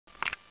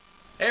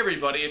Hey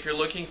everybody, if you're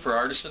looking for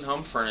artisan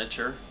home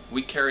furniture,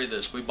 we carry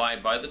this. We buy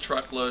by the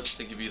truckloads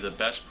to give you the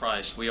best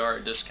price. We are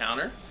a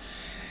discounter.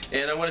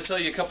 And I want to tell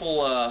you a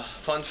couple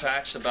fun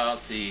facts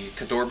about the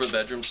Cordoba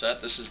bedroom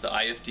set. This is the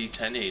IFD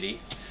 1080.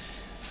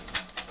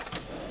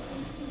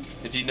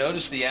 If you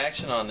notice the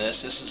action on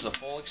this is a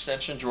full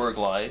extension drawer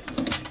glide,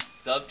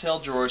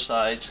 dovetail drawer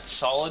sides,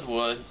 solid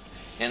wood,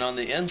 and on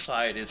the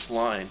inside it's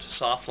lined,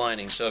 soft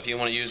lining. So if you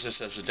want to use this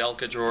as a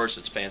Delca drawers,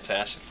 it's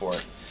fantastic for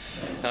it.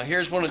 Now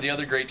here's one of the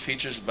other great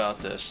features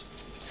about this.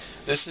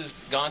 This has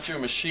gone through a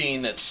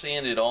machine that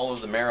sanded all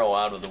of the marrow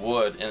out of the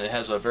wood, and it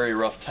has a very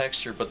rough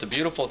texture. But the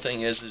beautiful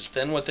thing is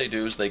then what they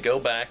do is they go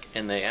back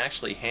and they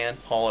actually hand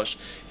polish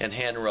and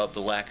hand rub the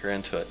lacquer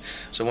into it.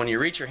 So when you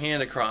reach your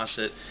hand across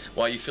it,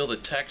 while you feel the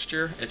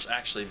texture, it's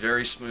actually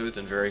very smooth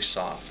and very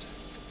soft.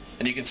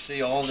 And you can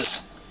see all this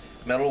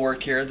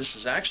metalwork here. This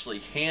is actually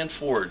hand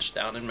forged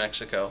down in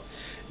Mexico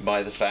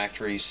by the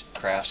factory's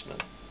craftsmen.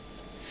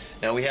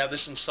 Now we have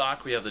this in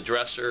stock. We have the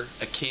dresser,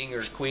 a king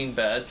or queen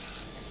bed,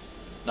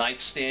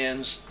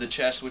 nightstands, the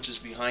chest which is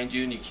behind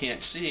you and you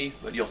can't see,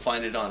 but you'll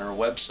find it on our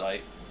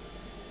website.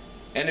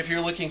 And if you're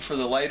looking for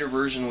the lighter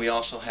version, we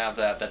also have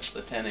that. That's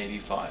the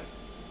 1085.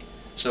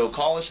 So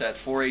call us at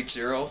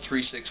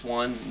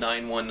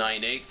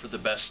 480-361-9198 for the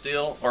best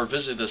deal, or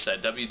visit us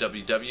at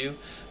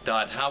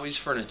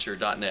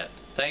www.howiesfurniture.net.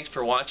 Thanks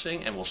for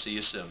watching, and we'll see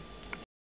you soon.